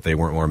surprised that they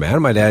weren't more mad.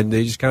 And my dad,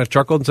 they just kind of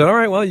chuckled and said, all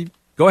right, well, you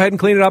go ahead and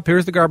clean it up.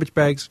 Here's the garbage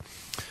bags.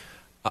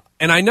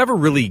 And I never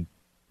really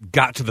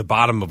got to the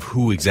bottom of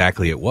who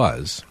exactly it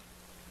was.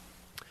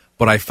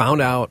 But I found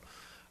out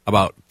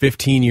about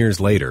 15 years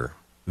later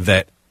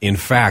that, in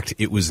fact,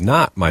 it was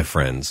not my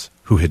friends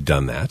who had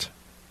done that.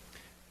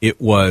 It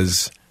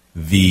was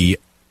the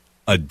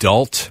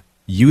adult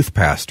youth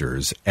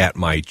pastors at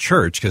my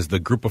church, because the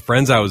group of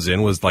friends I was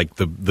in was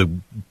the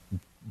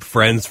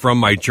friends from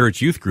my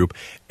church youth group,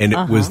 and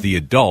it was the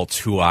adults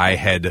who I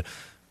had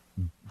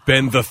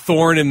been the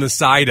thorn in the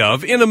side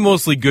of, in a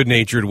mostly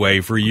good-natured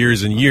way, for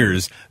years and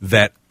years,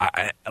 that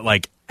I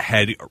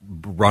had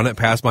run it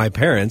past my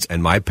parents,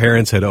 and my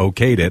parents had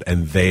okayed it,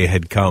 and they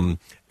had come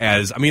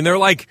as,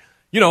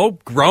 they're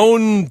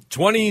grown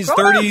 20s,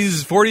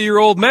 30s,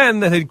 40-year-old men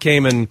that had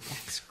came and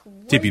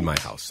teepeed my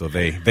house. So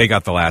they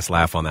got the last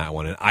laugh on that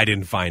one, and I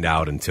didn't find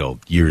out until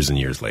years and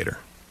years later.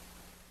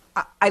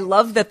 I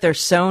love that they're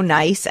so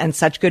nice and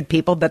such good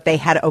people that they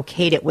had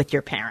okayed it with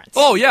your parents.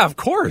 Oh yeah, of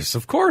course.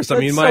 That's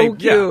so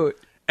cute. Yeah.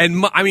 And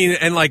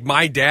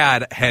my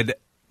dad had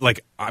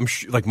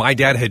my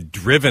dad had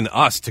driven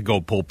us to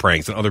go pull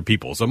pranks on other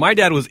people. So my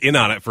dad was in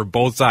on it for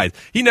both sides.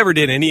 He never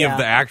did any of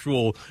the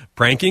actual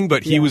pranking,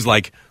 but he was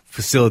like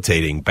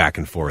facilitating back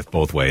and forth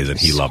both ways, and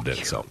he loved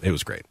it. So it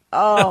was great.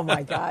 Oh,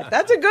 my God.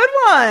 That's a good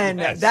one.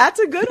 Yes. That's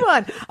a good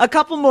one. A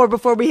couple more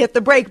before we hit the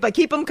break, but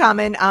keep them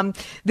coming.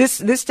 This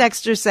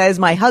texter says,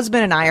 my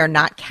husband and I are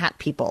not cat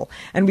people,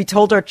 and we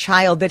told our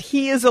child that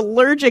he is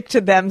allergic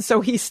to them, so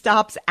he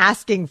stops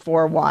asking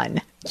for one.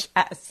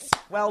 Yes.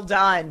 Well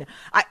done.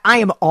 I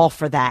am all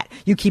for that.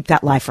 You keep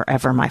that lie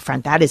forever, my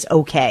friend. That is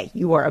okay.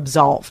 You are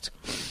absolved.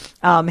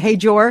 Hey,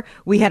 Jor,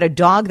 we had a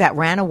dog that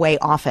ran away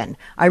often.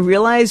 I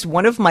realized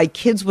one of my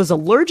kids was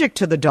allergic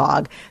to the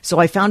dog, so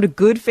I found a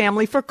good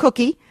family for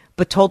Cookie,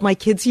 but told my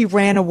kids he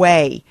ran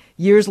away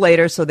years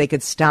later so they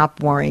could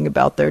stop worrying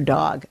about their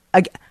dog.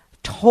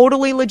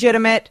 Totally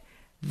legitimate.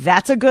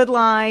 That's a good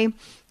lie.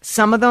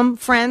 Some of them,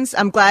 friends,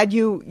 I'm glad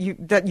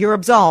that you're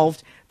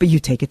absolved, but you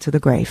take it to the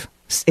grave.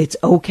 It's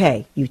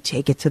okay. You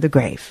take it to the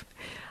grave.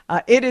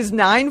 It is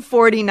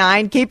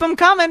 9:49. Keep them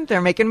coming. They're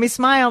making me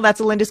smile. That's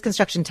a Linda's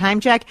Construction time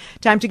check.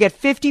 Time to get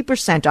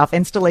 50% off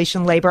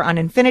installation labor on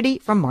Infinity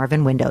from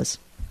Marvin Windows.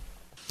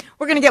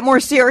 We're going to get more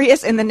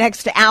serious in the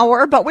next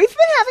hour, but we've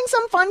been having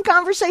some fun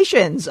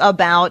conversations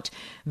about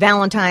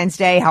Valentine's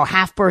Day, how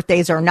half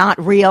birthdays are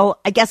not real.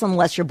 I guess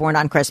unless you're born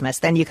on Christmas,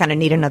 then you kind of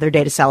need another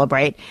day to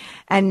celebrate.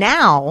 And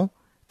now,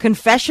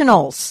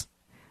 confessionals.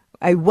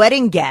 A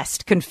wedding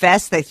guest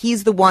confessed that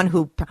he's the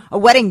one a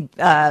wedding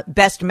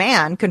best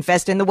man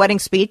confessed in the wedding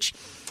speech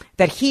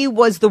that he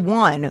was the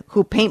one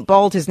who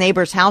paintballed his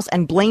neighbor's house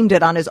and blamed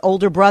it on his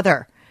older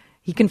brother.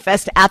 He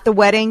confessed at the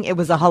wedding. It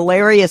was a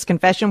hilarious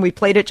confession. We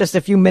played it just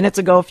a few minutes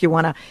ago if you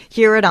want to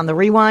hear it on the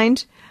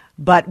rewind.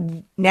 But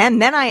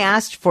then I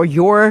asked for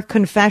your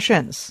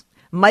confessions.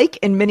 Mike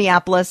in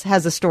Minneapolis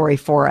has a story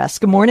for us.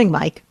 Good morning,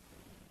 Mike.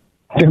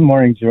 Good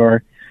morning,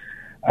 Jor.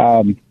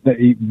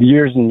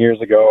 Years and years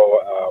ago,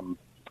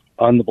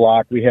 on the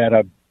block, we had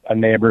a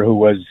neighbor who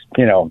was,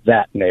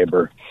 that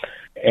neighbor.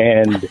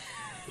 And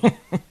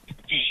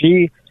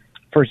she,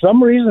 for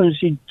some reason,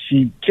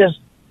 she just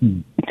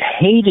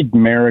hated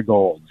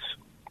marigolds.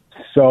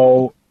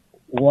 So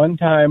one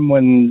time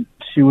when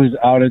she was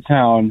out of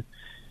town,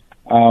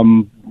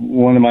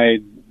 one of my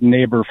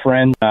neighbor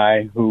friends and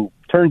I, who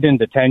turned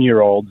into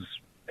 10-year-olds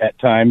at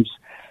times,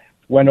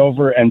 went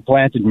over and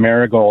planted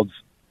marigolds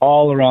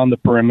all around the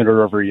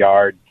perimeter of her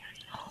yard.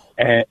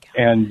 And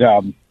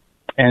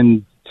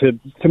to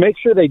make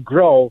sure they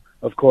grow,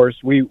 of course,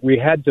 we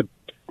had to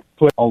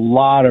put a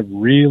lot of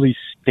really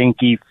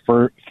stinky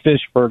fish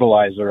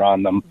fertilizer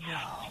on them.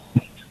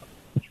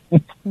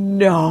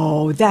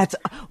 No,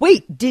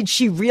 wait, did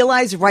she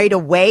realize right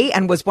away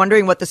and was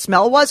wondering what the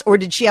smell was, or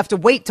did she have to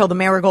wait till the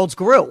marigolds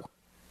grew?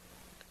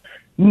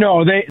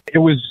 No,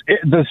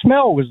 the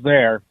smell was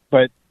there,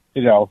 but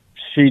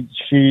she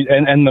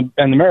and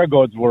the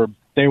marigolds were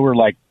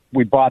like,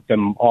 we bought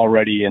them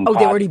already in pots.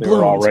 They already bloomed.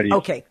 Were already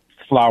okay.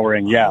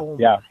 Flowering. Yeah.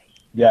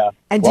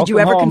 And did you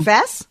ever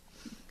confess?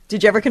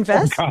 Did you ever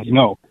confess? Oh, God,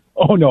 no.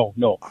 Oh,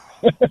 no.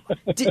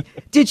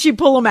 Did she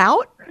pull them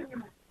out?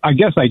 I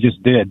guess I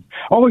just did.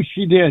 Oh,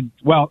 she did.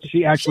 Well,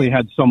 she actually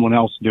had someone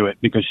else do it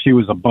because she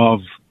was above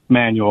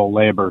manual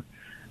labor.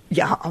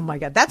 Yeah. Oh, my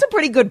God. That's a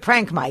pretty good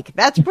prank, Mike.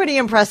 That's pretty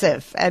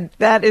impressive. And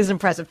that is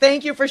impressive.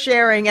 Thank you for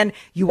sharing. And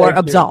you are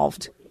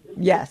absolved.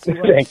 Yes.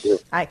 Thank you.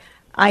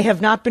 I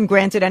have not been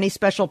granted any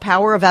special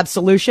power of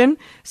absolution,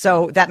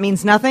 so that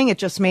means nothing. It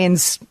just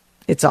means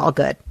it's all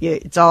good.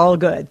 It's all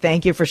good.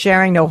 Thank you for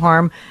sharing. No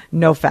harm,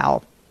 no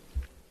foul.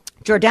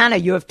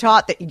 Jordana, you have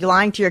taught that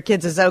lying to your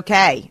kids is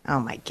okay. Oh,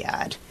 my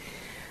God.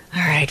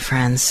 All right,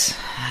 friends.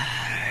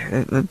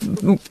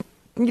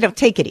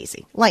 Take it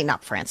easy. Lighten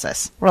up,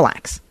 Francis.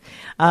 Relax.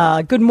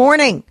 Good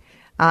morning.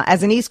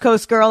 As an East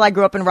Coast girl, I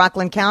grew up in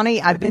Rockland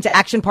County. I've been to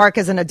Action Park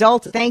as an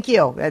adult. Thank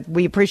you.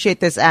 We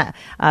appreciate this.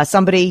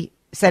 Somebody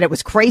said it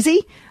was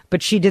crazy,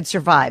 but she did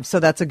survive, so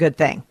that's a good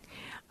thing.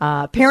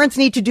 Parents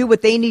need to do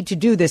what they need to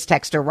do, this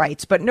texter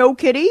writes. But no,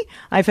 Kitty,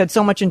 I've had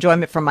so much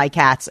enjoyment from my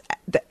cats.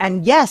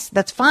 And yes,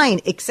 that's fine,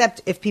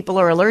 except if people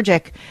are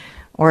allergic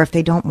or if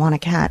they don't want a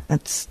cat.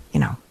 That's,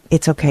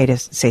 it's okay to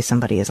say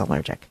somebody is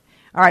allergic.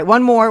 All right,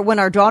 one more. When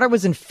our daughter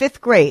was in 5th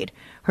grade,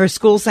 her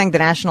school sang the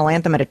national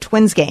anthem at a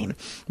Twins game.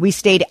 We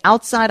stayed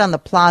outside on the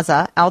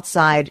plaza,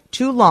 outside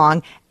too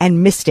long,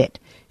 and missed it.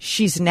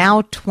 She's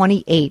now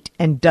 28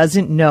 and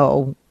doesn't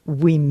know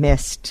we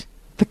missed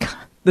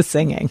the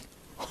singing.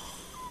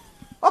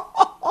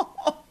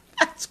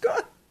 That's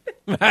good.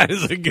 That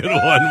is a good one.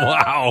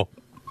 Wow.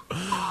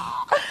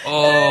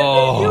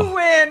 Oh.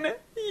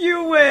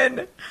 You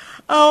win.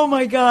 Oh,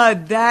 my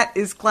God. That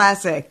is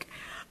classic.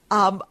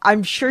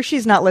 I'm sure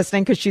she's not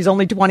listening because she's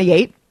only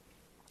 28.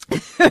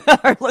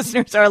 Our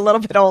listeners are a little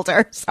bit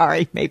older.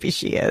 Sorry, maybe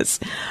she is.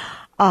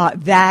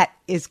 That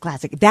is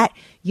classic.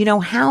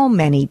 How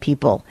many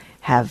people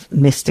have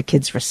missed a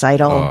kid's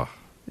recital?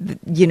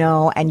 you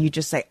know, and you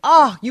just say,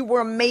 oh, you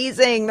were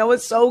amazing. That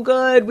was so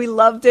good. We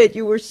loved it.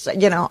 You were, so,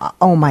 you know,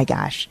 oh my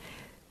gosh.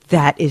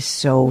 That is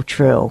so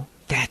true.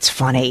 That's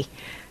funny.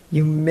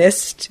 You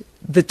missed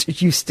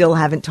you still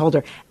haven't told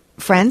her.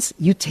 Friends,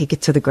 you take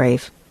it to the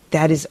grave.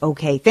 That is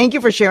okay. Thank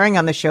you for sharing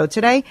on the show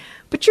today,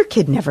 but your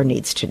kid never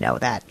needs to know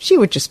that. She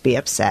would just be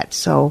upset.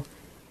 So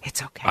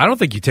it's okay. I don't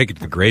think you take it to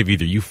the grave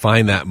either. You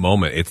find that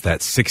moment. It's that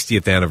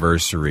 60th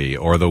anniversary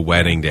or the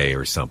wedding day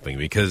or something,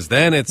 because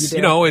then it's,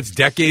 you know, it's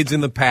decades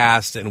in the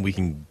past and we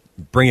can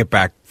bring it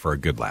back for a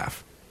good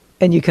laugh.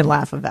 And you can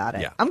laugh about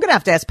it. Yeah. I'm going to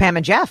have to ask Pam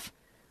and Jeff.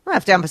 I'm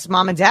going to have to ask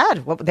Mom and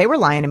Dad what they were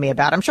lying to me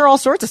about. I'm sure all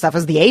sorts of stuff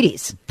was the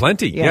 80s.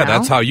 Plenty. You Yeah, know?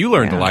 that's how you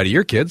learn to lie to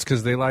your kids,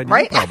 because they lied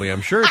to you probably.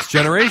 I'm sure it's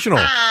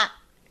generational.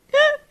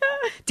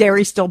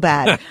 Dairy's still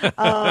bad.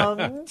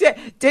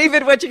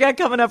 David, what you got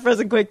coming up for us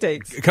in Quick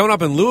Takes? Coming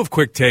up in lieu of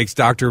Quick Takes,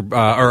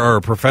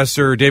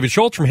 Professor David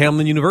Schultz from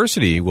Hamline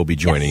University will be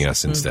joining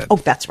us instead. Oh,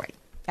 that's right.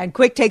 And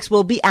Quick Takes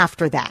will be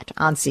after that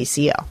on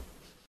CCO.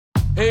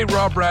 Hey,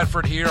 Rob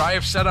Bradford here. I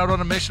have set out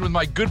on a mission with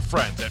my good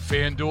friends at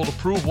FanDuel to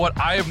prove what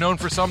I have known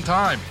for some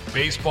time.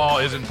 Baseball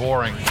isn't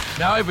boring.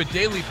 Now I have a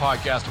daily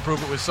podcast to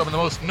prove it with some of the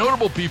most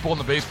notable people in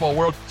the baseball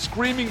world,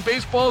 screaming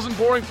baseball isn't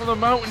boring from the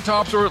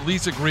mountaintops, or at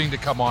least agreeing to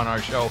come on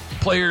our show.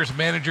 Players,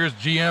 managers,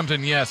 GMs,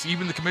 and yes,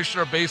 even the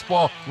commissioner of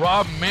baseball,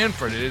 Rob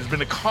Manfred. It has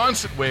been a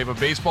constant wave of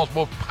baseball's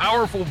most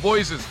powerful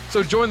voices.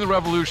 So join the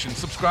revolution.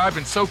 Subscribe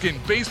and soak in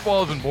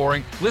Baseball Isn't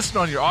Boring. Listen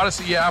on your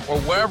Odyssey app or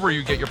wherever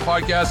you get your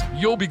podcasts.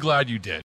 You'll be glad you did.